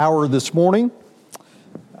Hour this morning.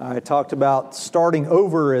 I talked about starting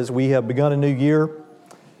over as we have begun a new year.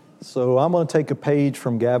 So I'm going to take a page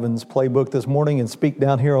from Gavin's playbook this morning and speak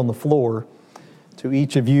down here on the floor to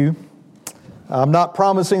each of you. I'm not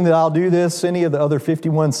promising that I'll do this any of the other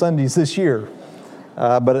 51 Sundays this year,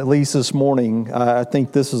 but at least this morning I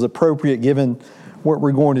think this is appropriate given what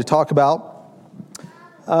we're going to talk about.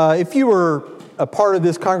 If you were a part of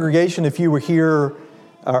this congregation, if you were here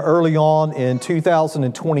early on in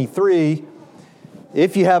 2023,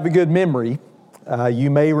 if you have a good memory,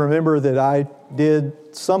 you may remember that I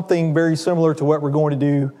did something very similar to what we're going to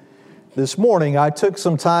do this morning. I took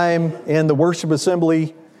some time in the worship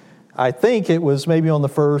assembly. I think it was maybe on the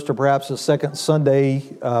first or perhaps the second Sunday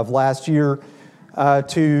of last year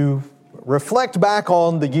to reflect back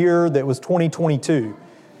on the year that was 2022.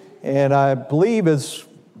 And I believe, as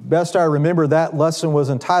best I remember, that lesson was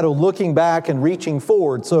entitled Looking Back and Reaching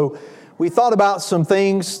Forward. So we thought about some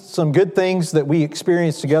things, some good things that we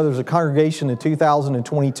experienced together as a congregation in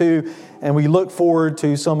 2022, and we look forward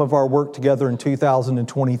to some of our work together in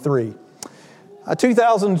 2023.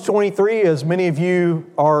 2023, as many of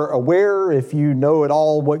you are aware, if you know at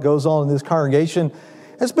all what goes on in this congregation,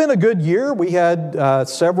 has been a good year. We had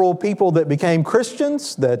several people that became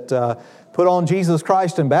Christians that put on Jesus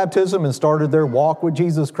Christ in baptism and started their walk with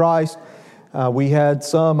Jesus Christ. We had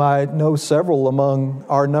some, I know several among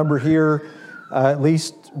our number here, at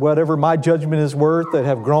least whatever my judgment is worth, that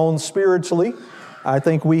have grown spiritually. I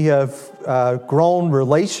think we have grown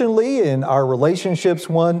relationally in our relationships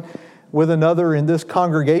one with another in this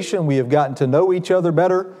congregation. We have gotten to know each other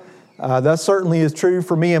better. That certainly is true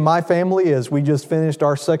for me and my family as we just finished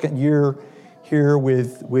our second year here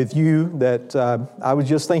with you. That I was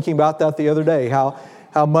just thinking about that the other day,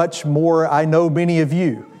 how much more I know many of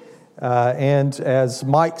you. And as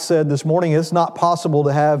Mike said this morning, it's not possible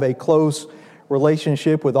to have a close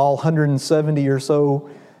relationship with all 170 or so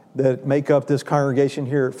that make up this congregation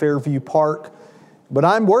here at Fairview Park. But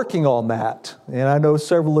I'm working on that, and I know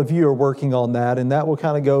several of you are working on that, and that will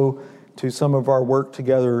kind of go to some of our work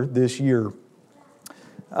together this year.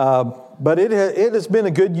 But it has been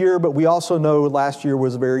a good year, but we also know last year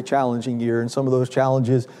was a very challenging year, and some of those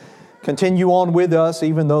challenges continue on with us,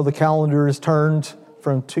 even though the calendar is turned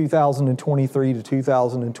from 2023 to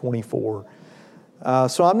 2024.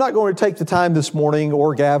 So I'm not going to take the time this morning,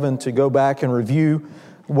 or Gavin, to go back and review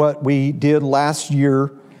what we did last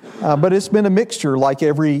year, but it's been a mixture like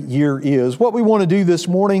every year is. What we want to do this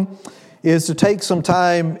morning is to take some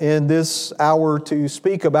time in this hour to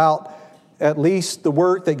speak about at least the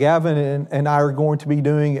work that Gavin and I are going to be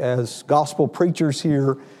doing as gospel preachers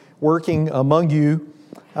here, working among you,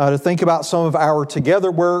 to think about some of our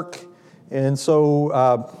together work. And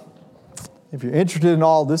so if you're interested in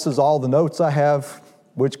all, this is all the notes I have,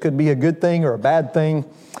 which could be a good thing or a bad thing.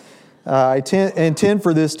 I intend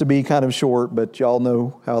for this to be kind of short, but y'all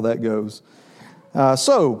know how that goes.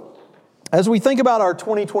 So as we think about our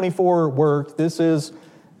 2024 work, this is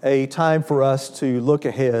a time for us to look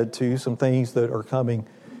ahead to some things that are coming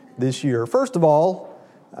this year. First of all,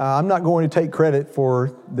 I'm not going to take credit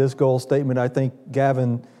for this goal statement. I think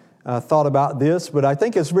Gavin thought about this, but I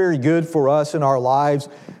think it's very good for us in our lives,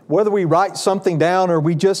 whether we write something down or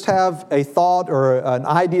we just have a thought or an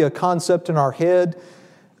idea, a concept in our head,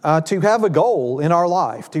 to have a goal in our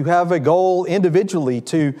life, to have a goal individually,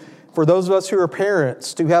 for those of us who are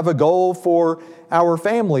parents, to have a goal for our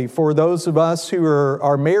family, for those of us who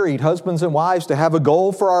are married, husbands and wives, to have a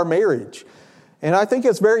goal for our marriage. And I think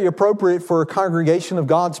it's very appropriate for a congregation of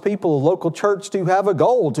God's people, a local church, to have a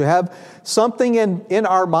goal, to have something in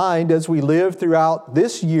our mind as we live throughout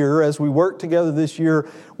this year, as we work together this year.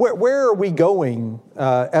 Where are we going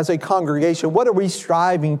as a congregation? What are we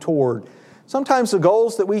striving toward? Sometimes the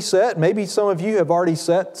goals that we set, maybe some of you have already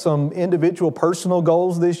set some individual personal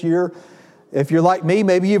goals this year. If you're like me,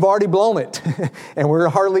 maybe you've already blown it, and we're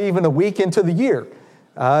hardly even a week into the year.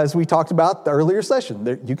 As we talked about the earlier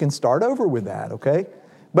session, you can start over with that, okay?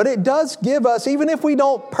 But it does give us, even if we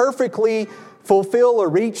don't perfectly fulfill or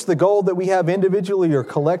reach the goal that we have individually or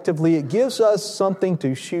collectively, it gives us something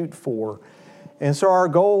to shoot for. And so our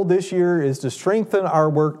goal this year is to strengthen our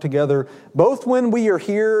work together, both when we are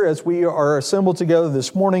here, as we are assembled together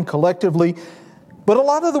this morning collectively. But a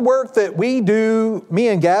lot of the work that we do, me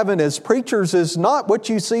and Gavin as preachers, is not what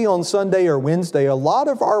you see on Sunday or Wednesday. A lot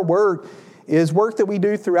of our work is work that we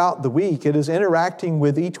do throughout the week. It is interacting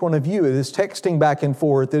with each one of you. It is texting back and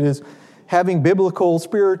forth. It is having biblical,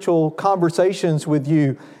 spiritual conversations with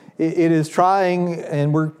you. It is trying,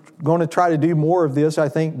 and we're going to try to do more of this, I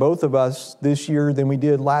think, both of us this year than we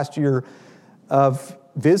did last year, of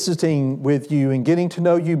visiting with you and getting to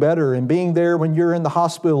know you better and being there when you're in the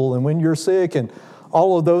hospital and when you're sick and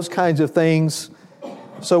all of those kinds of things.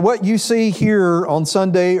 So what you see here on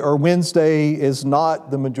Sunday or Wednesday is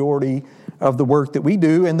not the majority of the work that we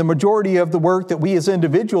do, and the majority of the work that we as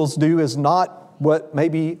individuals do is not what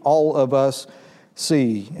maybe all of us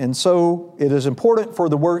see. And so it is important for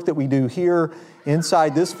the work that we do here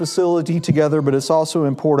inside this facility together, but it's also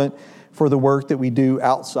important for the work that we do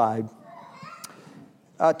outside.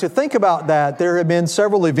 To think about that, there have been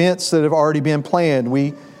several events that have already been planned.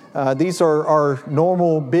 These are our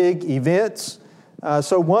normal big events.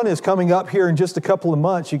 So one is coming up here in just a couple of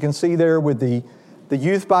months. You can see there with the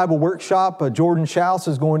Youth Bible Workshop, Jordan Schaus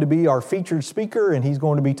is going to be our featured speaker, and he's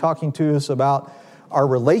going to be talking to us about our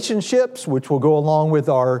relationships, which will go along with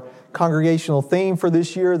our congregational theme for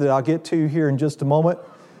this year that I'll get to here in just a moment.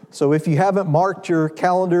 So if you haven't marked your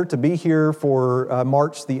calendar to be here for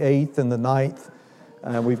March the 8th and the 9th,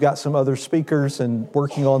 we've got some other speakers and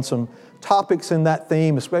working on some topics in that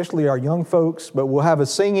theme, especially our young folks, but we'll have a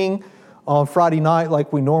singing on Friday night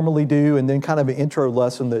like we normally do, and then kind of an intro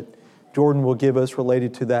lesson that Jordan will give us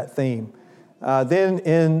related to that theme. Then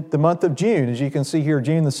in the month of June, as you can see here,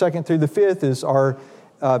 June the 2nd through the 5th is our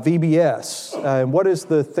VBS. And what is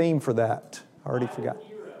the theme for that? I already forgot.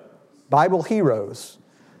 Bible Heroes.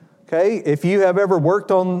 Okay, if you have ever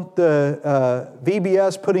worked on the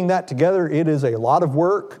VBS, putting that together, it is a lot of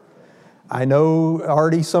work. I know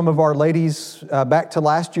already some of our ladies back to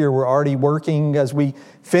last year were already working as we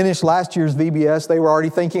finished last year's VBS. They were already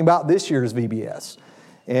thinking about this year's VBS.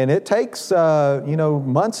 And it takes,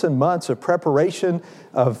 months and months of preparation,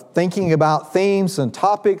 of thinking about themes and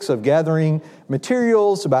topics, of gathering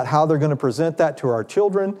materials about how they're going to present that to our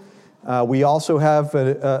children. We also have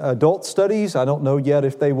adult studies. I don't know yet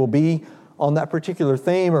if they will be on that particular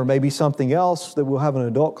theme or maybe something else, that we'll have an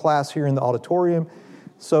adult class here in the auditorium.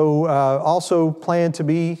 So also plan to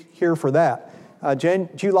be here for that.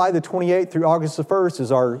 July the 28th through August the 1st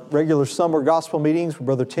is our regular summer gospel meetings with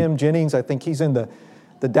Brother Tim Jennings. I think he's in the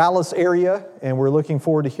Dallas area, and we're looking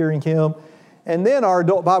forward to hearing him. And then our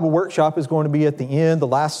Adult Bible Workshop is going to be at the end, the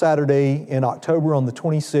last Saturday in October on the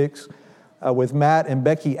 26th with Matt and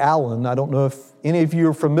Becky Allen. I don't know if any of you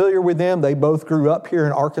are familiar with them. They both grew up here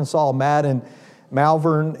in Arkansas. Matt in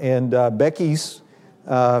Malvern, and Becky's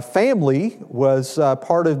family was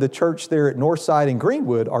part of the church there at Northside in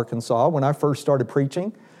Greenwood, Arkansas, when I first started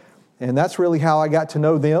preaching. And that's really how I got to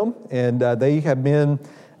know them. And they have been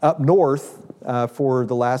up north for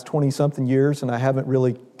the last 20-something years, and I haven't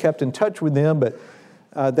really kept in touch with them, but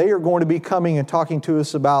they are going to be coming and talking to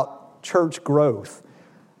us about church growth.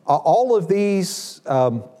 All of these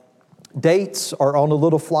dates are on a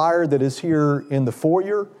little flyer that is here in the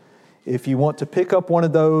foyer. If you want to pick up one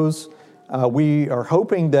of those, we are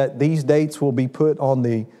hoping that these dates will be put on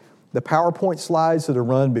the PowerPoint slides that are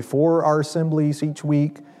run before our assemblies each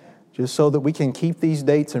week, just so that we can keep these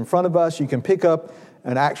dates in front of us. You can pick up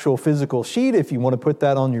an actual physical sheet if you want to put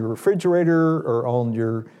that on your refrigerator or on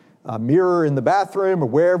your mirror in the bathroom or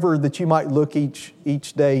wherever that you might look each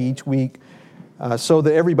day, each week, so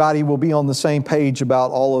that everybody will be on the same page about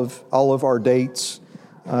all of our dates,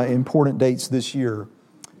 important dates this year.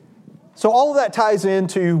 So all of that ties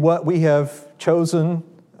into what we have chosen.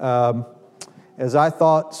 As I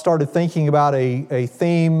started thinking about a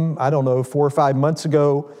theme, 4 or 5 months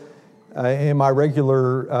ago, in my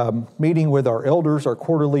regular meeting with our elders, our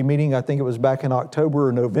quarterly meeting, I think it was back in October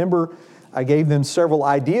or November, I gave them several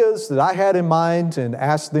ideas that I had in mind and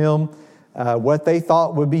asked them what they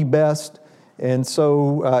thought would be best. And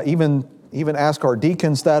so even ask our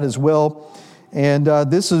deacons that as well. And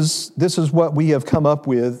this is what we have come up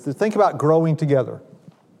with, to think about growing together.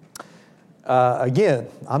 Again,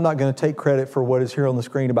 I'm not going to take credit for what is here on the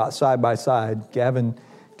screen about side by side. Gavin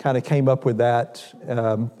kind of came up with that,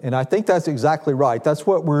 and I think that's exactly right. That's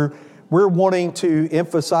what we're wanting to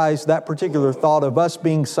emphasize, that particular thought of us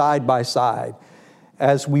being side by side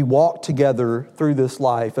as we walk together through this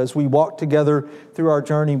life, as we walk together through our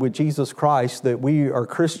journey with Jesus Christ, that we are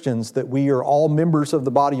Christians, that we are all members of the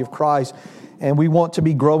body of Christ, and we want to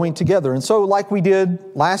be growing together. And so like we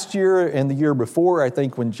did last year and the year before, I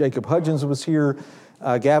think when Jacob Hudgens was here,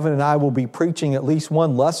 Gavin and I will be preaching at least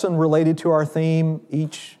one lesson related to our theme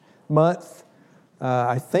each month.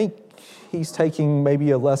 I think he's taking maybe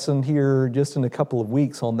a lesson here just in a couple of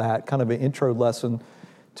weeks on that, kind of an intro lesson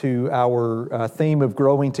to our theme of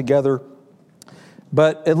growing together.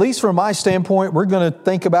 But at least from my standpoint, we're going to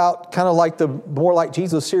think about kind of like the More Like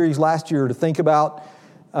Jesus series last year, to think about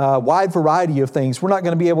a wide variety of things. We're not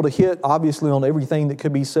going to be able to hit, obviously, on everything that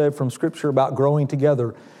could be said from Scripture about growing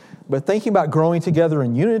together. but thinking about growing together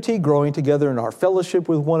in unity, growing together in our fellowship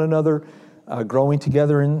with one another, growing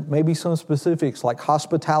together in maybe some specifics like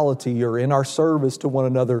hospitality or in our service to one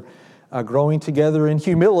another, growing together in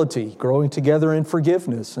humility, growing together in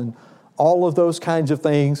forgiveness, and all of those kinds of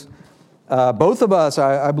things. Both of us,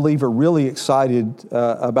 I believe, are really excited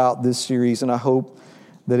about this series, and I hope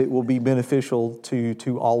that it will be beneficial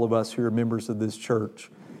to all of us who are members of this church.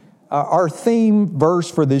 Our theme verse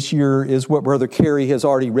for this year is what Brother Carey has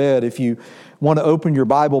already read. If you want to open your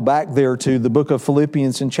Bible back there to the book of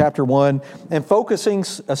Philippians in chapter 1, and focusing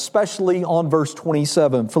especially on verse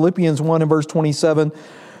 27. Philippians 1 and verse 27,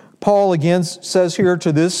 Paul again says here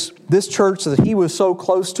to this church that he was so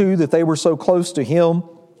close to, that they were so close to him.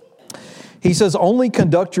 He says, "Only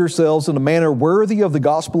conduct yourselves in a manner worthy of the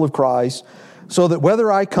gospel of Christ, so that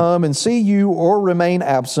whether I come and see you or remain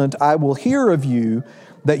absent, I will hear of you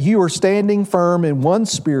that you are standing firm in one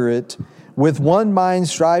spirit, with one mind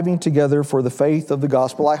striving together for the faith of the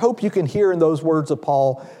gospel." I hope you can hear in those words of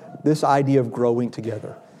Paul this idea of growing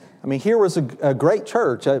together. I mean, here was a great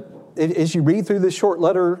church. As you read through this short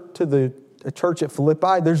letter to the church at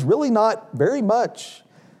Philippi, there's really not very much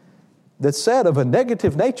that's said of a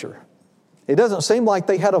negative nature. It doesn't seem like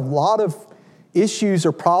they had a lot of issues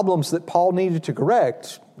or problems that Paul needed to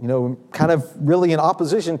correct, kind of really in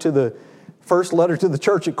opposition to the first letter to the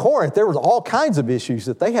church at Corinth. There was all kinds of issues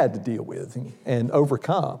that they had to deal with and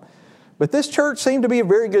overcome. But this church seemed to be a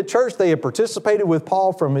very good church. They had participated with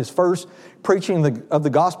Paul from his first preaching of the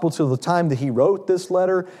gospel to the time that he wrote this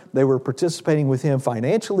letter. They were participating with him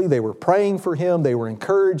financially. They were praying for him. They were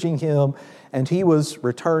encouraging him. And he was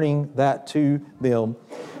returning that to them.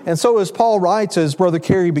 And so as Paul writes, as Brother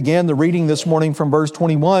Carey began the reading this morning from verse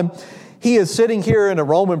 21, he is sitting here in a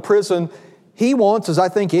Roman prison. He wants, as I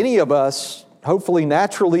think any of us, hopefully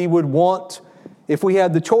naturally would want, if we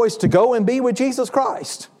had the choice, to go and be with Jesus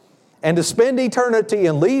Christ and to spend eternity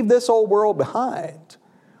and leave this old world behind.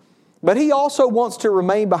 But he also wants to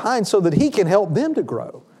remain behind so that he can help them to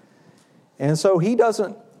grow. And so he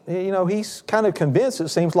doesn't, he's kind of convinced, it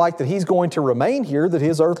seems like, that he's going to remain here, that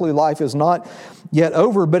his earthly life is not yet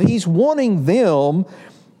over, but he's wanting them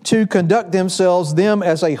to conduct themselves, them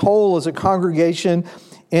as a whole, as a congregation,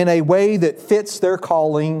 in a way that fits their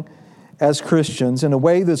calling as Christians, in a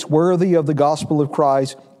way that's worthy of the gospel of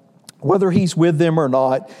Christ, whether he's with them or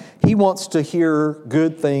not. He wants to hear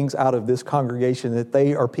good things out of this congregation, that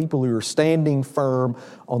they are people who are standing firm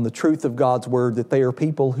on the truth of God's word, that they are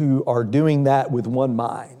people who are doing that with one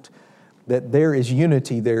mind, that there is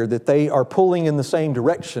unity there, that they are pulling in the same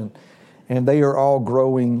direction, and they are all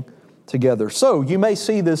growing together. So you may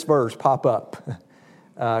see this verse pop up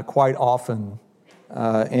quite often,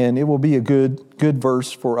 and it will be a good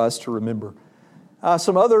verse for us to remember.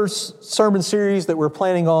 Some other sermon series that we're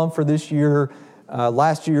planning on for this year.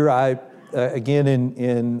 Last year, I again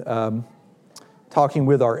in talking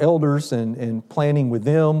with our elders and planning with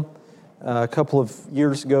them a couple of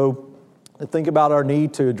years ago, to think about our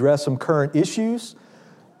need to address some current issues.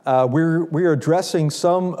 We're addressing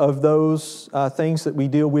some of those things that we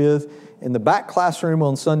deal with in the back classroom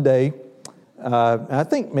on Sunday. And I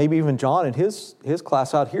think maybe even John and his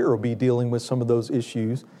class out here will be dealing with some of those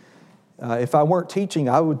issues. If I weren't teaching,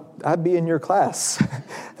 I'd be in your class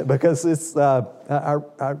because it's.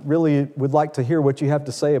 I really would like to hear what you have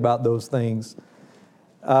to say about those things.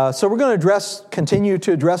 So we're going to continue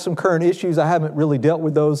to address some current issues. I haven't really dealt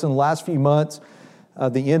with those in the last few months.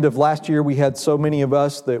 The end of last year, we had so many of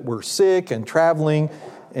us that were sick and traveling,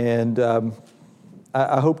 and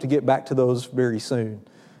I hope to get back to those very soon.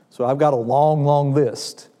 So I've got a long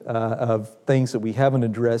list of things that we haven't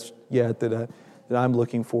addressed yet that I'm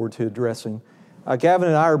looking forward to addressing. Gavin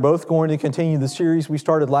and I are both going to continue the series we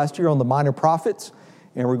started last year on the minor prophets,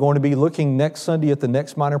 and we're going to be looking next Sunday at the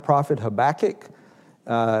next minor prophet, Habakkuk.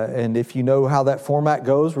 And if you know how that format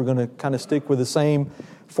goes, we're going to kind of stick with the same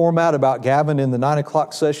format about Gavin in the 9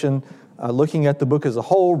 o'clock session, looking at the book as a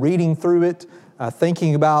whole, reading through it,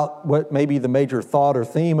 thinking about what maybe the major thought or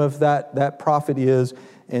theme of that prophet is.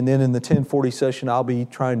 And then in the 10:40 session, I'll be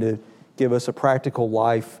trying to give us a practical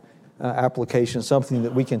life application, something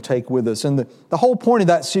that we can take with us. And the whole point of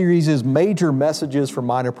that series is major messages from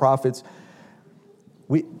minor prophets.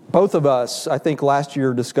 Both of us, I think last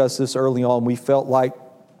year discussed this early on. We felt like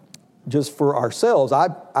just for ourselves,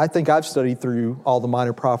 I think I've studied through all the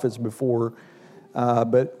minor prophets before,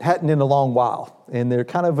 but hadn't in a long while. And they're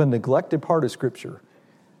kind of a neglected part of Scripture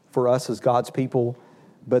for us as God's people.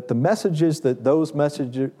 But the messages that those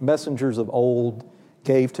messengers of old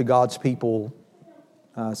gave to God's people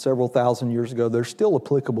several thousand years ago, they're still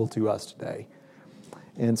applicable to us today.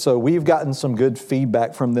 And so we've gotten some good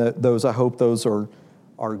feedback from those. I hope those are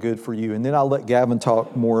are good for you. And then I'll let Gavin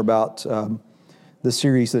talk more about the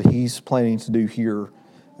series that he's planning to do here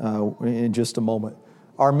in just a moment.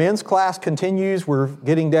 Our men's class continues. We're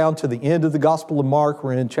getting down to the end of the Gospel of Mark.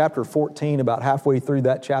 We're in chapter 14, about halfway through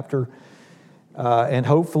that chapter. And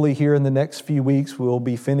hopefully here in the next few weeks, we'll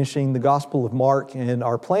be finishing the Gospel of Mark. And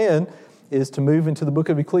our plan is to move into the book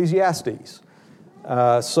of Ecclesiastes.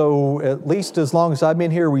 So at least as long as I've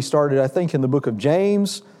been here, we started, I think, in the book of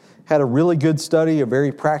James, had a really good study, a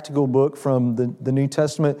very practical book from the New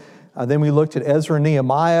Testament. Then we looked at Ezra and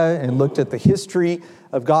Nehemiah and looked at the history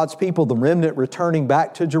of God's people, the remnant returning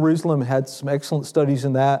back to Jerusalem, had some excellent studies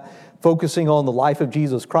in that, focusing on the life of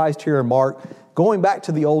Jesus Christ here in Mark, going back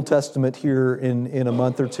to the Old Testament here in a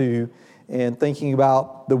month or two, and thinking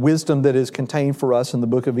about the wisdom that is contained for us in the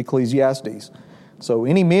book of Ecclesiastes. So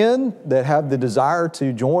any men that have the desire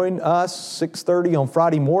to join us 6:30 on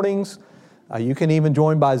Friday mornings, you can even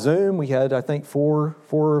join by Zoom. We had, I think, four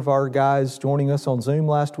of our guys joining us on Zoom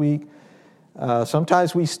last week.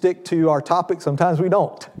 Sometimes we stick to our topic, sometimes we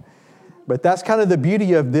don't. But that's kind of the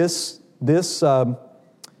beauty of this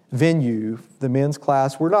venue, the men's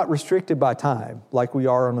class. We're not restricted by time like we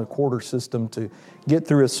are on a quarter system to get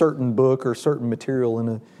through a certain book or certain material in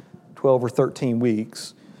a 12 or 13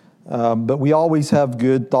 weeks. But we always have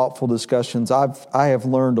good, thoughtful discussions. I have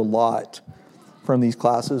learned a lot from these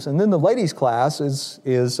classes. And then the ladies' class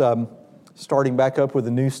is starting back up with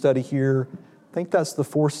a new study here. I think that's the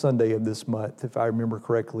fourth Sunday of this month, if I remember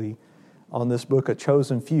correctly, on this book, A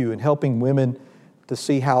Chosen Few, and helping women to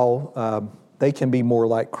see how they can be more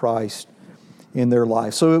like Christ in their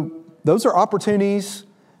life. So those are opportunities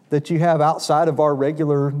that you have outside of our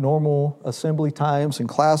regular, normal assembly times and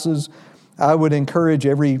classes. I would encourage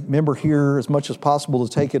every member here as much as possible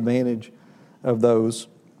to take advantage of those.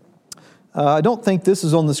 I don't think this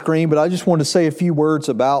is on the screen, but I just want to say a few words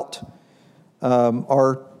about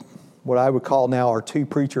our, what I would call now our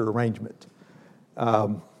two-preacher arrangement.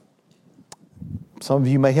 Some of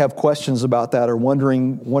you may have questions about that or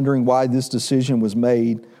wondering why this decision was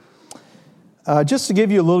made. Just to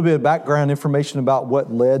give you a little bit of background information about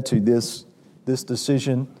what led to this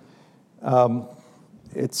decision,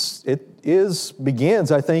 it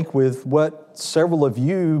begins, I think, with what several of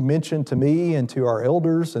you mentioned to me and to our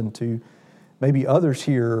elders and to maybe others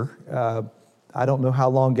here. I don't know how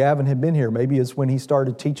long Gavin had been here. Maybe it's when he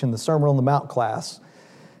started teaching the Sermon on the Mount class.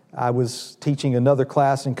 I was teaching another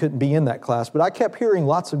class and couldn't be in that class, but I kept hearing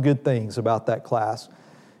lots of good things about that class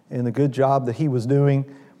and the good job that he was doing,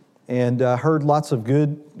 and heard lots of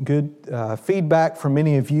good feedback from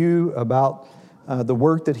many of you about the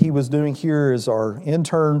work that he was doing here as our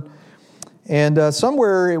intern. And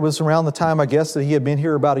somewhere it was around the time, I guess, that he had been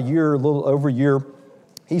here about a year, a little over a year,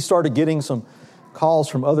 he started getting some calls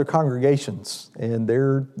from other congregations. And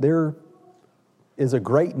there is a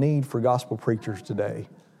great need for gospel preachers today.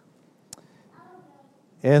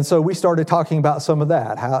 And so we started talking about some of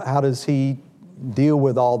that. How does he deal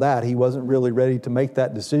with all that? He wasn't really ready to make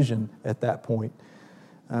that decision at that point.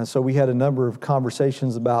 So we had a number of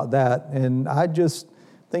conversations about that. And I just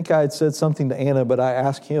think I had said something to Anna, but I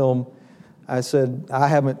asked him, I said, I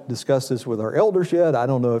haven't discussed this with our elders yet. I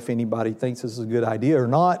don't know if anybody thinks this is a good idea or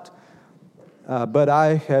not. But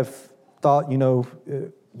I have thought,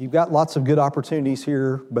 you've got lots of good opportunities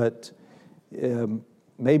here, but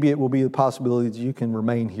maybe it will be the possibility that you can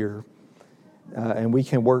remain here and we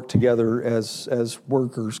can work together as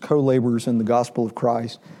workers, co-laborers in the gospel of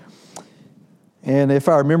Christ. And if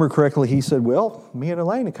I remember correctly, he said, well, me and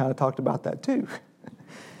Elena kind of talked about that too.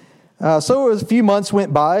 So a few months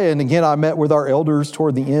went by, and again, I met with our elders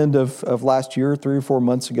toward the end of last year, 3 or 4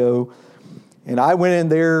 months ago. And I went in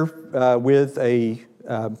there with I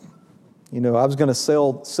was going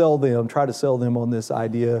to try to sell them on this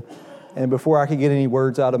idea. And before I could get any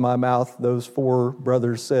words out of my mouth, those 4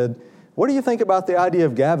 brothers said, what do you think about the idea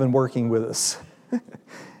of Gavin working with us?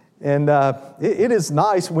 And it is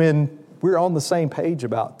nice when we're on the same page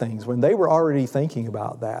about things, when they were already thinking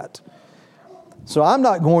about that. So I'm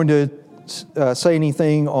not going to say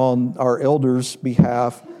anything on our elders'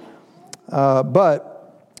 behalf,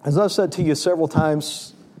 but as I've said to you several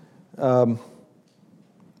times,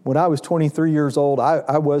 when I was 23 years old,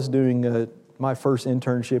 I was doing my first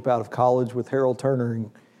internship out of college with Harold Turner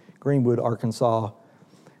in Greenwood, Arkansas,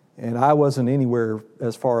 and I wasn't anywhere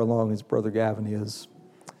as far along as Brother Gavin is.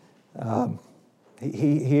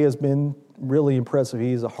 He has been really impressive.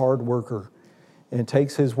 He is a hard worker and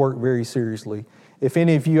takes his work very seriously. If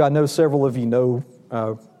any of you, I know several of you know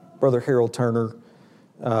Brother Harold Turner.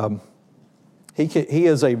 He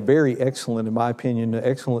is a very excellent, in my opinion, an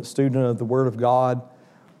excellent student of the Word of God.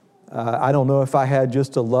 I don't know if I had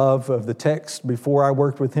just a love of the text before I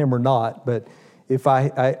worked with him or not, but if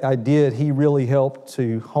I did, he really helped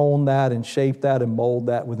to hone that and shape that and mold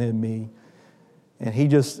that within me. And he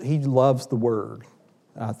loves the Word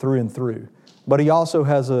through and through. But he also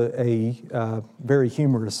has a very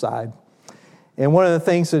humorous side. And one of the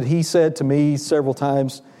things that he said to me several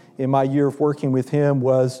times in my year of working with him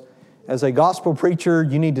was, as a gospel preacher,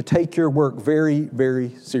 you need to take your work very,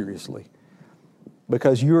 very seriously,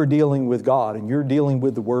 because you're dealing with God and you're dealing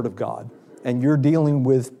with the Word of God and you're dealing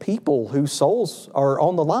with people whose souls are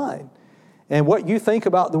on the line. And what you think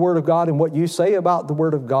about the Word of God and what you say about the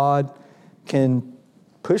Word of God can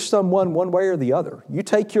push someone one way or the other. You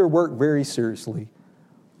take your work very seriously.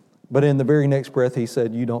 But in the very next breath, he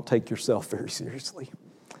said, you don't take yourself very seriously.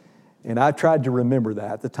 And I've tried to remember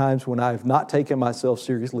that. The times when I have not taken myself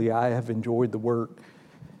seriously, I have enjoyed the work.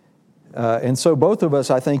 And so both of us,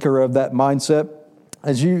 I think, are of that mindset.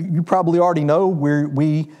 As you probably already know,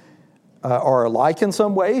 we are alike in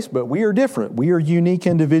some ways, but we are different. We are unique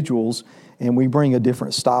individuals, and we bring a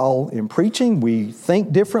different style in preaching. We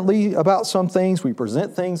think differently about some things. We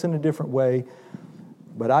present things in a different way.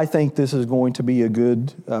 But I think this is going to be a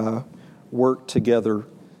good work together.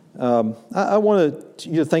 I want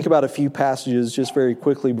you to think about a few passages just very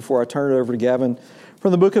quickly before I turn it over to Gavin.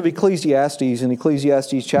 From the book of Ecclesiastes, in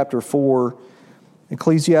Ecclesiastes chapter 4,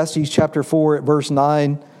 Ecclesiastes chapter 4 at verse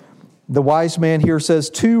 9, the wise man here says,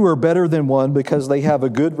 2 are better than 1 because they have a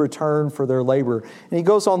good return for their labor. And he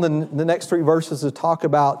goes on the next 3 verses to talk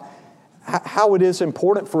about how it is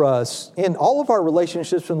important for us in all of our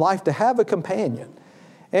relationships in life to have a companion.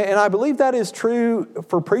 And I believe that is true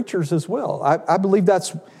for preachers as well. I believe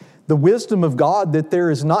that's the wisdom of God, that there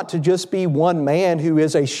is not to just be one man who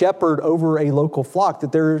is a shepherd over a local flock,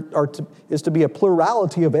 that there is to be a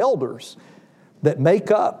plurality of elders that make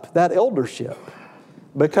up that eldership.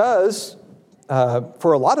 Because,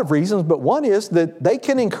 for a lot of reasons, but one is that they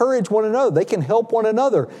can encourage one another. They can help one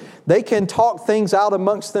another. They can talk things out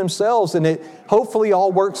amongst themselves, and it hopefully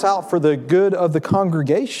all works out for the good of the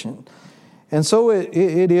congregation. And so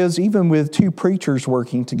it is, even with 2 preachers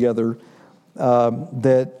working together,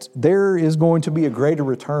 that there is going to be a greater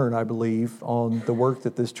return, I believe, on the work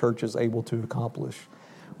that this church is able to accomplish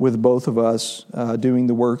with both of us doing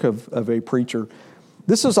the work of a preacher.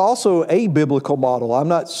 This is also a biblical model. I'm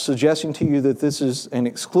not suggesting to you that this is an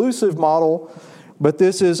exclusive model, but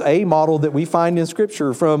this is a model that we find in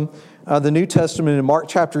Scripture from the New Testament in Mark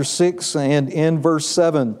chapter 6 and in verse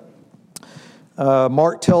 7.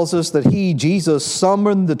 Mark tells us that he, Jesus,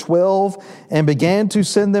 summoned the 12 and began to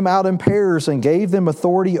send them out in pairs and gave them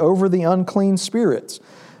authority over the unclean spirits.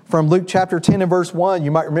 From Luke chapter 10 and verse 1, you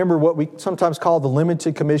might remember what we sometimes call the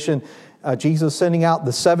limited commission, Jesus sending out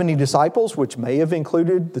the 70 disciples, which may have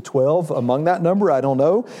included the 12 among that number, I don't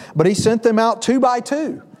know. But he sent them out 2 by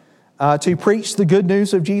 2 to preach the good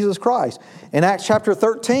news of Jesus Christ. In Acts chapter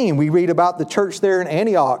 13, we read about the church there in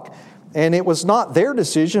Antioch. And it was not their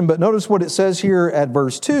decision, but notice what it says here at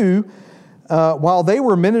verse 2. While they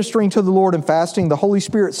were ministering to the Lord and fasting, the Holy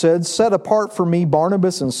Spirit said, set apart for me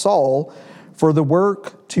Barnabas and Saul for the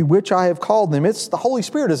work to which I have called them. It's the Holy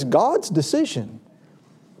Spirit. It's God's decision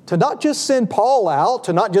to not just send Paul out,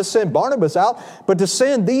 to not just send Barnabas out, but to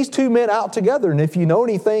send these 2 men out together. And if you know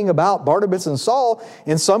anything about Barnabas and Saul,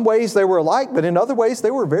 in some ways they were alike, but in other ways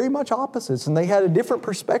they were very much opposites. And they had a different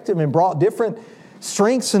perspective and brought different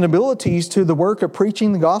strengths and abilities to the work of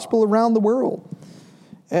preaching the gospel around the world.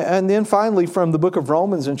 And then finally, from the book of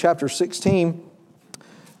Romans in chapter 16,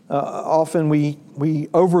 often we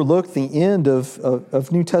overlook the end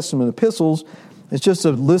of New Testament epistles. It's just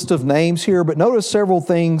a list of names here, but notice several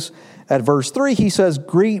things. At verse 3, he says,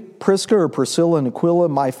 greet Prisca or Priscilla and Aquila,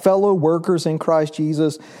 my fellow workers in Christ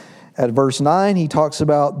Jesus. At verse 9, he talks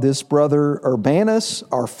about this brother Urbanus,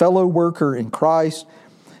 our fellow worker in Christ.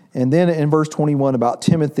 And then in verse 21 about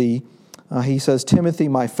Timothy, he says, Timothy,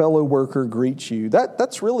 my fellow worker, greets you.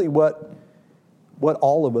 That's really what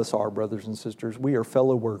all of us are, brothers and sisters. We are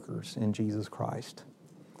fellow workers in Jesus Christ.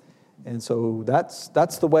 And so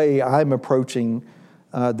that's the way I'm approaching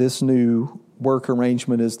this new work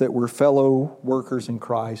arrangement, is that we're fellow workers in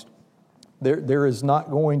Christ. There is not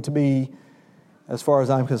going to be, as far as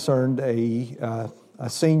I'm concerned, a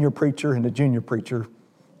senior preacher and a junior preacher,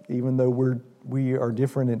 even though we are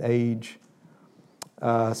different in age.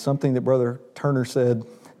 Something that Brother Turner said,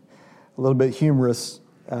 a little bit humorous,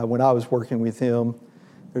 when I was working with him,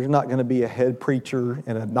 there's not going to be a head preacher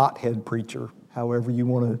and a not head preacher, however you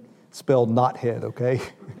want to spell not head, okay?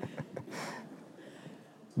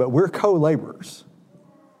 But we're co-laborers.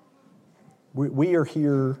 We are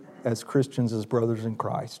here as Christians, as brothers in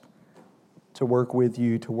Christ. to work with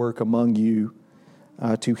you, to work among you,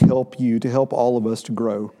 to help all of us to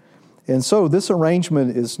grow. And so this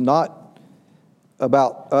arrangement is not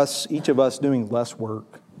about each of us doing less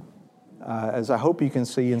work. As I hope you can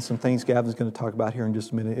see in some things Gavin's going to talk about here in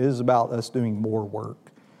just a minute, it is about us doing more work.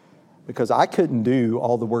 Because I couldn't do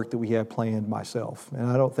all the work that we have planned myself, and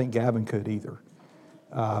I don't think Gavin could either.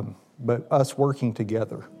 But us working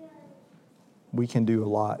together, we can do a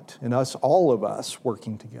lot. And all of us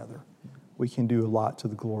working together, we can do a lot to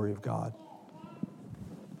the glory of God.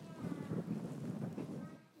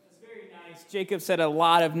 Jacob said a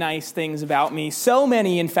lot of nice things about me. So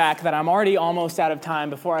many, in fact, that I'm already almost out of time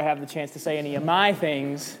before I have the chance to say any of my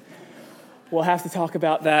things. We'll have to talk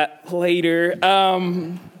about that later.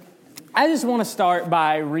 I just want to start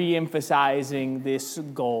by re-emphasizing this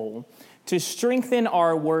goal, to strengthen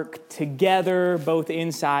our work together, both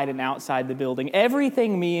inside and outside the building.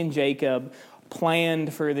 Everything me and Jacob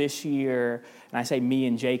planned for this year, and I say me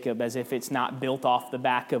and Jacob as if it's not built off the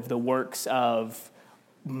back of the works of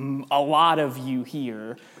a lot of you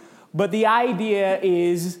here. But the idea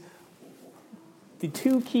is the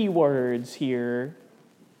two key words here,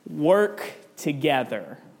 work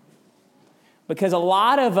together. Because a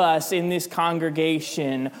lot of us in this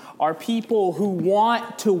congregation are people who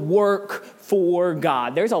want to work for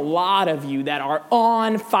God. There's a lot of you that are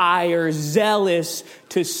on fire, zealous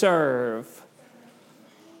to serve.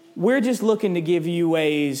 We're just looking to give you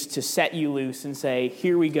ways to set you loose and say,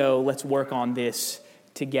 here we go, let's work on this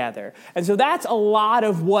together. And so that's a lot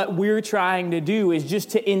of what we're trying to do, is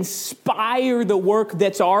just to inspire the work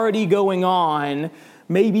that's already going on,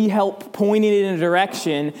 maybe help point it in a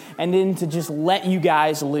direction, and then to just let you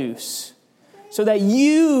guys loose so that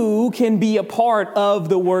you can be a part of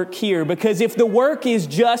the work here. Because if the work is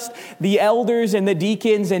just the elders and the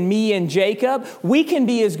deacons and me and Jacob, we can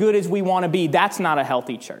be as good as we want to be. That's not a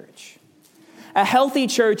healthy church. A healthy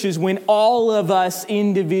church is when all of us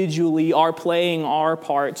individually are playing our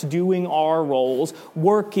parts, doing our roles,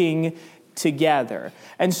 working together.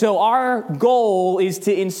 And so our goal is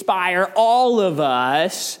to inspire all of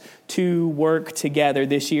us to work together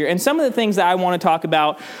this year. And some of the things that I want to talk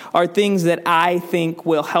about are things that I think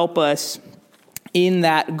will help us in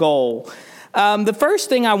that goal. The first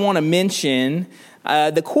thing I want to mention,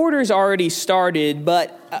 the quarter's already started,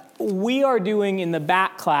 but we are doing in the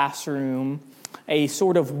back classroom a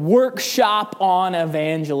sort of workshop on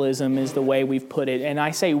evangelism is the way we've put it. And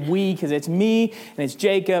I say we because it's me, and it's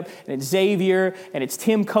Jacob, and it's Xavier, and it's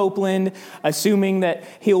Tim Copeland, assuming that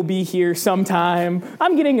he'll be here sometime.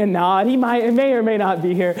 I'm getting a nod. He may or may not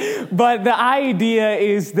be here. But the idea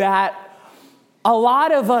is that a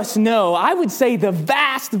lot of us know, I would say the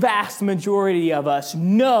vast, vast majority of us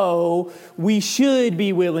know we should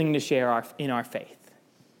be willing to share in our faith.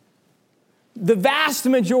 The vast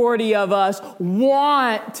majority of us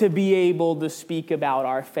want to be able to speak about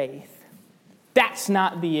our faith. That's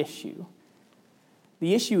not the issue.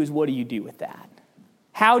 The issue is, what do you do with that?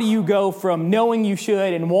 How do you go from knowing you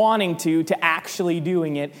should and wanting to actually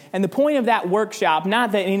doing it? And the point of that workshop,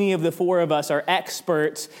 not that any of the four of us are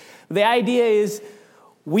experts, the idea is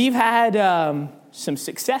we've had some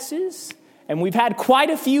successes, and we've had quite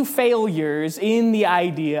a few failures in the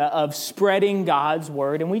idea of spreading God's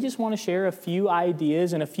word. And we just want to share a few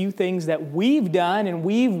ideas and a few things that we've done and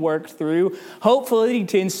we've worked through, hopefully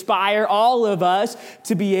to inspire all of us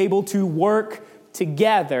to be able to work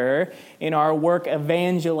together in our work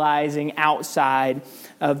evangelizing outside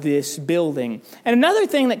of this building. And another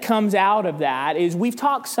thing that comes out of that is we've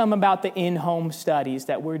talked some about the in-home studies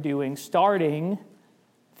that we're doing starting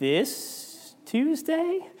this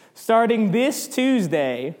Tuesday,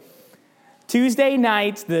 Tuesday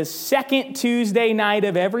nights, the second Tuesday night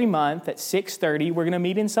of every month at 6:30, we're going to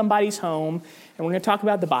meet in somebody's home, and we're going to talk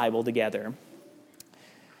about the Bible together.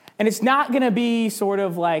 And it's not going to be sort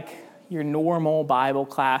of like your normal Bible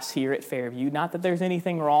class here at Fairview. Not that there's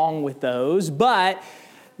anything wrong with those, but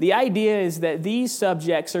the idea is that these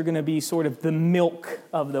subjects are going to be sort of the milk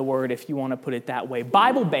of the word, if you want to put it that way.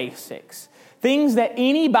 Bible basics. Things that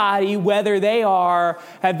anybody, whether they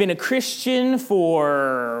have been a Christian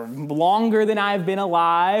for longer than I've been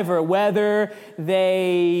alive, or whether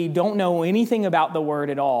they don't know anything about the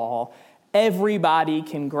word at all, everybody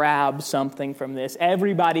can grab something from this.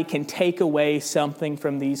 Everybody can take away something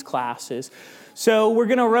from these classes. So we're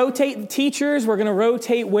going to rotate the teachers. We're going to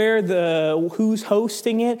rotate who's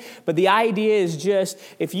hosting it. But the idea is just,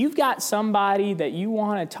 if you've got somebody that you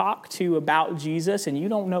want to talk to about Jesus and you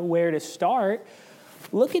don't know where to start,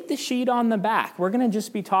 look at the sheet on the back. We're going to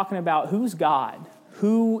just be talking about who's God,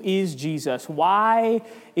 Who is Jesus? Why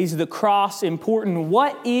is the cross important?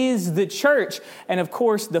 What is the church? And of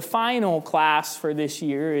course, the final class for this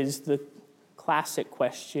year is the classic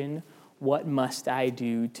question, what must I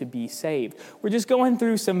do to be saved? We're just going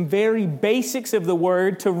through some very basics of the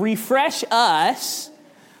word to refresh us,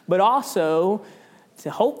 but also to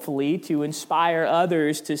hopefully to inspire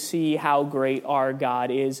others to see how great our God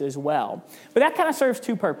is as well. But that kind of serves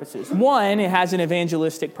two purposes. One, it has an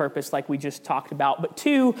evangelistic purpose like we just talked about. But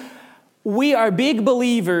two, we are big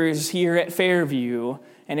believers here at Fairview.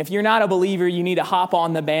 And if you're not a believer, you need to hop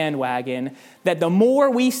on the bandwagon, that the more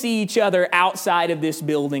we see each other outside of this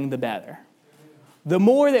building, the better. The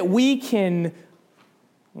more that we can,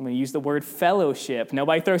 I'm going to use the word fellowship.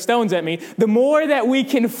 Nobody throw stones at me. The more that we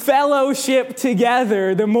can fellowship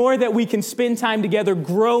together, the more that we can spend time together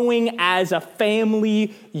growing as a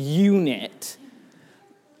family unit,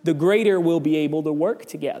 the greater we'll be able to work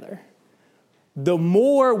together. The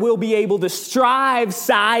more we'll be able to strive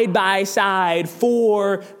side by side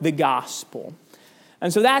for the gospel.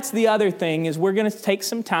 And so that's the other thing, is we're going to take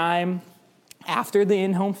some time after the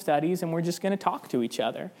in-home studies, and we're just going to talk to each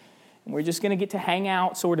other. And we're just going to get to hang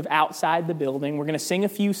out sort of outside the building. We're going to sing a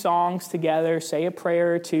few songs together, say a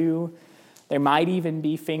prayer or two. There might even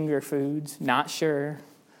be finger foods, not sure.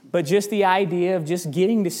 But just the idea of just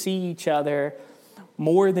getting to see each other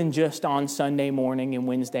more than just on Sunday morning and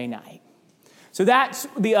Wednesday night. So that's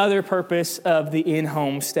the other purpose of the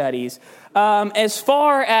in-home studies. As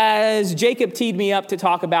far as Jacob teed me up to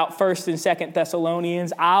talk about 1st and 2nd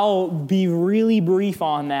Thessalonians, I'll be really brief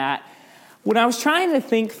on that. When I was trying to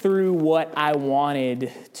think through what I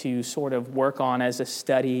wanted to sort of work on as a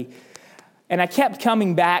study, and I kept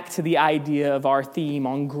coming back to the idea of our theme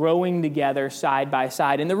on growing together side by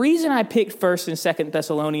side. And the reason I picked 1st and 2nd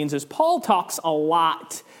Thessalonians is Paul talks a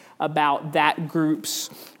lot about that group's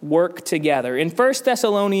work together. In 1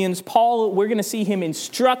 Thessalonians, Paul, we're going to see him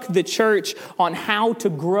instruct the church on how to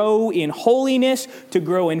grow in holiness, to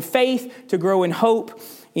grow in faith, to grow in hope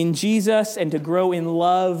in Jesus, and to grow in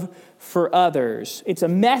love for others. It's a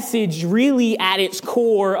message really at its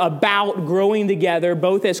core about growing together,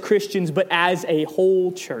 both as Christians, but as a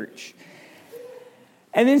whole church.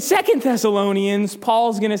 And then 2 Thessalonians,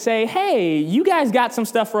 Paul's going to say, hey, you guys got some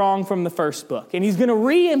stuff wrong from the first book. And he's going to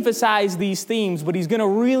re-emphasize these themes, but he's going to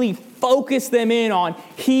really focus them in on,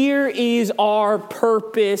 here is our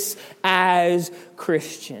purpose as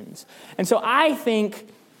Christians. And so I think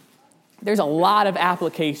there's a lot of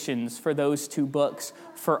applications for those two books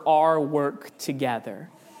for our work together.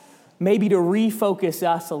 Maybe to refocus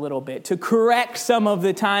us a little bit, to correct some of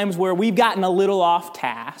the times where we've gotten a little off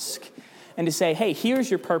task, and to say, hey, here's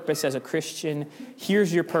your purpose as a Christian,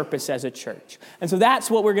 here's your purpose as a church. And so that's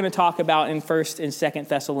what we're going to talk about in 1st and 2nd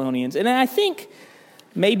Thessalonians. And I think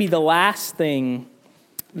maybe the last thing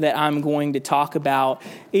that I'm going to talk about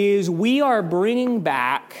is we are bringing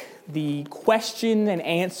back the question and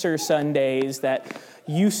answer Sundays that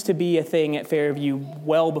used to be a thing at Fairview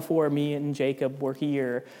well before me and Jacob were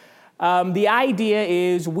here. The idea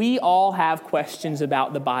is we all have questions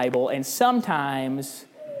about the Bible, and sometimes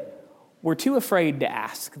we're too afraid to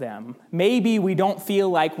ask them. Maybe we don't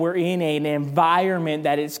feel like we're in an environment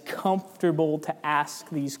that is comfortable to ask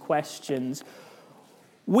these questions.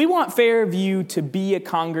 We want Fairview to be a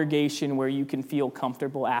congregation where you can feel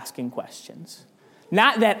comfortable asking questions.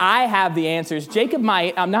 Not that I have the answers. Jacob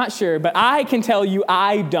might, I'm not sure, but I can tell you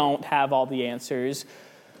I don't have all the answers.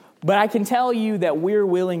 But I can tell you that we're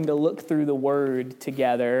willing to look through the Word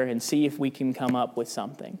together and see if we can come up with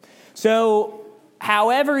something. So,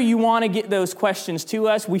 however you want to get those questions to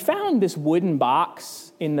us, we found this wooden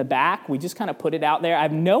box in the back. We just kind of put it out there. I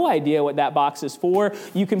have no idea what that box is for.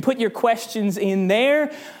 You can put your questions in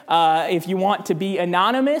there. If you want to be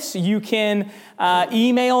anonymous, you can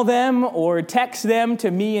email them or text them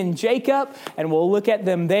to me and Jacob, and we'll look at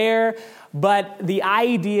them there. But the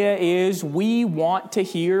idea is we want to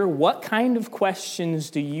hear, what kind of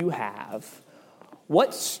questions do you have?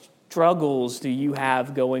 What struggles do you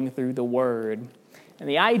have going through the Word? And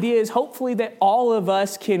the idea is hopefully that all of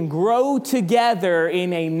us can grow together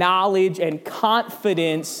in a knowledge and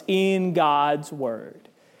confidence in God's Word.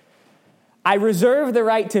 I reserve the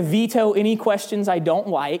right to veto any questions I don't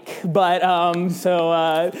like, but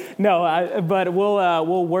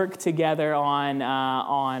we'll work together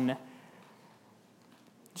on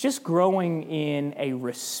just growing in a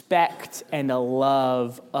respect and a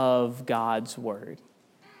love of God's Word.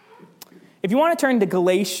 If you want to turn to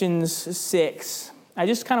Galatians 6, I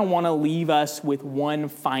just kind of want to leave us with one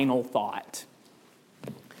final thought.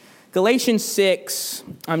 Galatians 6,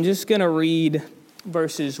 I'm just going to read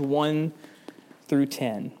verses 1 through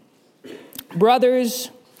 10.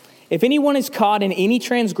 Brothers, if anyone is caught in any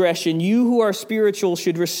transgression, you who are spiritual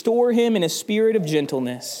should restore him in a spirit of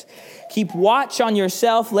gentleness. Keep watch on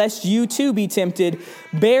yourself, lest you too be tempted.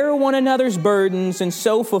 Bear one another's burdens, and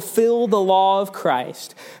so fulfill the law of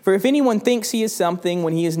Christ. For if anyone thinks he is something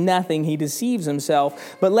when he is nothing, he deceives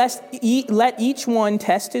himself. But let each one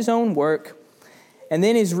test his own work, and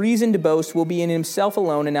then his reason to boast will be in himself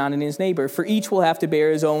alone and not in his neighbor, for each will have to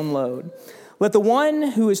bear his own load. Let the one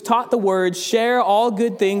who is taught the word share all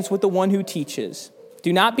good things with the one who teaches.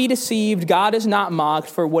 Do not be deceived. God is not mocked,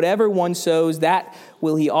 for whatever one sows, that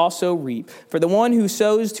will he also reap. For the one who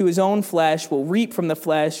sows to his own flesh will reap from the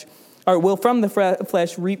flesh, or will from the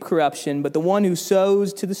flesh reap corruption, but the one who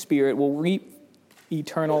sows to the Spirit will reap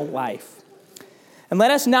eternal life. And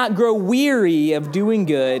let us not grow weary of doing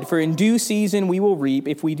good, for in due season we will reap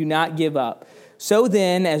if we do not give up. So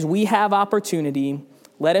then, as we have opportunity,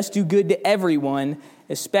 let us do good to everyone,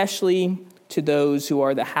 especially to those who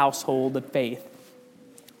are the household of faith.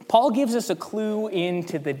 Paul gives us a clue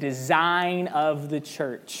into the design of the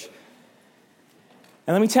church.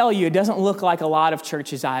 And let me tell you, it doesn't look like a lot of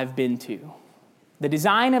churches I've been to. The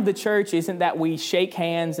design of the church isn't that we shake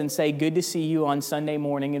hands and say, good to see you on Sunday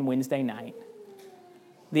morning and Wednesday night.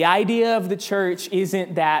 The idea of the church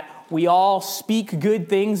isn't that we all speak good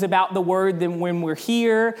things about the word when we're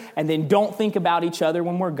here and then don't think about each other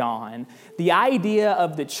when we're gone. The idea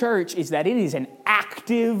of the church is that it is an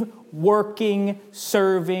active, working,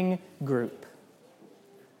 serving group.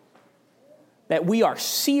 That we are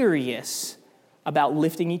serious about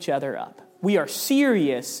lifting each other up. We are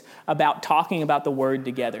serious about talking about the word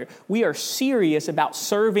together. We are serious about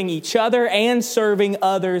serving each other and serving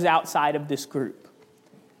others outside of this group.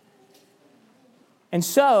 And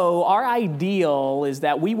so our ideal is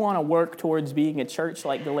that we want to work towards being a church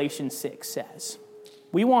like Galatians 6 says.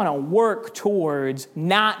 We want to work towards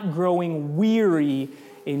not growing weary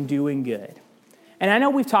in doing good. And I know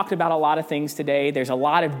we've talked about a lot of things today. There's a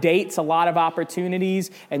lot of dates, a lot of opportunities,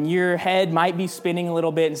 and your head might be spinning a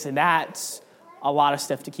little bit and saying, that's a lot of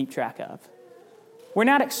stuff to keep track of. We're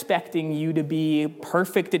not expecting you to be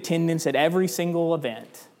perfect attendance at every single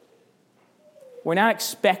event. We're not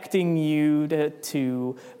expecting you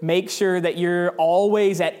to make sure that you're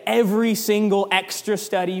always at every single extra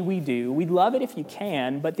study we do. We'd love it if you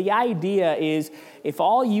can, but the idea is if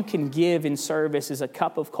all you can give in service is a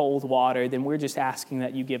cup of cold water, then we're just asking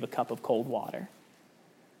that you give a cup of cold water.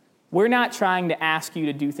 We're not trying to ask you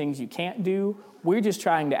to do things you can't do. We're just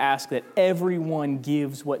trying to ask that everyone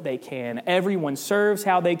gives what they can. Everyone serves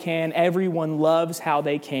how they can. Everyone loves how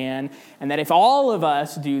they can. And that if all of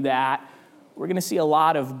us do that, we're going to see a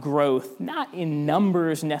lot of growth, not in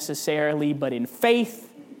numbers necessarily, but in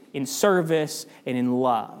faith, in service, and in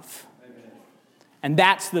love. Amen. And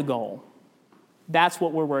that's the goal. That's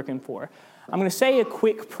what we're working for. I'm going to say a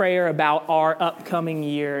quick prayer about our upcoming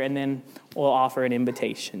year, and then we'll offer an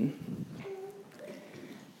invitation.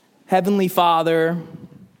 Heavenly Father,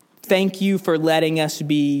 thank you for letting us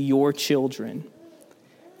be your children.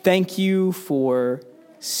 Thank you for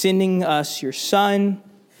sending us your Son,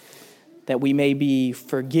 that we may be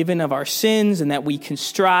forgiven of our sins and that we can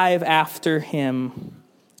strive after him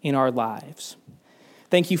in our lives.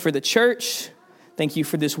 Thank you for the church. Thank you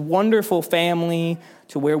for this wonderful family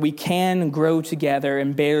to where we can grow together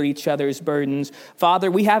and bear each other's burdens. Father,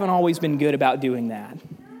 we haven't always been good about doing that.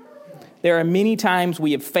 There are many times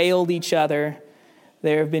we have failed each other.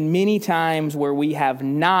 There have been many times where we have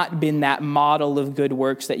not been that model of good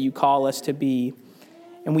works that you call us to be.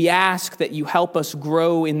 And we ask that you help us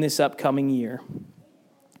grow in this upcoming year,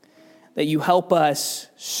 that you help us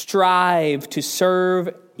strive to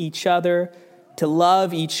serve each other, to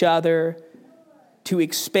love each other, to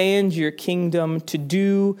expand your kingdom, to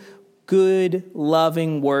do good,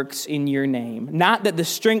 loving works in your name. Not that the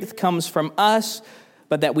strength comes from us,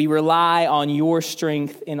 but that we rely on your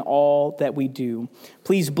strength in all that we do.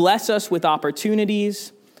 Please bless us with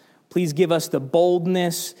opportunities. Please give us the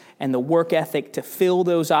boldness and the work ethic to fill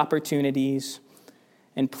those opportunities.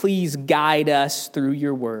 And please guide us through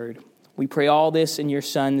your word. We pray all this in your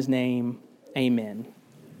Son's name. Amen.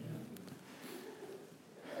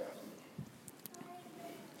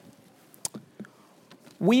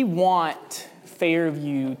 We want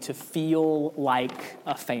Fairview to feel like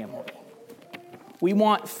a family. We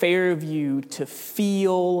want Fairview to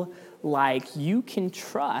feel like you can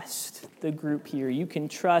trust the group here. You can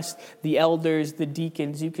trust the elders, the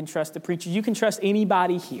deacons. You can trust the preachers. You can trust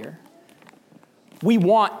anybody here. We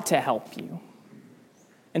want to help you.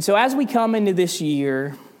 And so as we come into this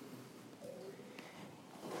year,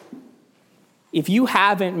 if you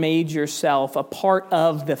haven't made yourself a part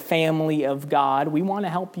of the family of God, we want to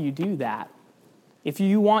help you do that. If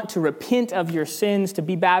you want to repent of your sins, to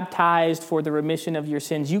be baptized for the remission of your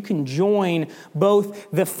sins, you can join both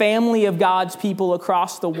the family of God's people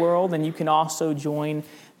across the world, and you can also join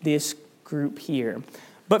this group here.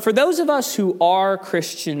 But for those of us who are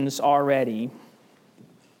Christians already,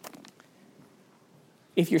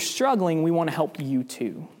 if you're struggling, we want to help you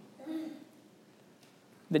too.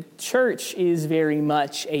 The church is very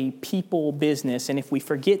much a people business, and if we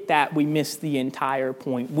forget that, we miss the entire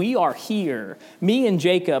point. We are here. Me and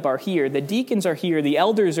Jacob are here. The deacons are here. The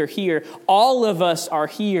elders are here. All of us are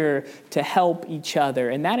here to help each other,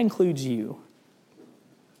 and that includes you.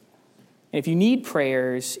 And if you need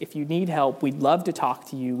prayers, if you need help, we'd love to talk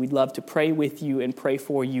to you. We'd love to pray with you and pray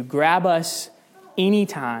for you. Grab us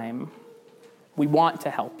anytime. We want to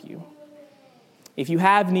help you. If you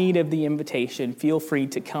have need of the invitation, feel free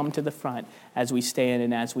to come to the front as we stand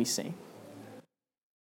and as we sing.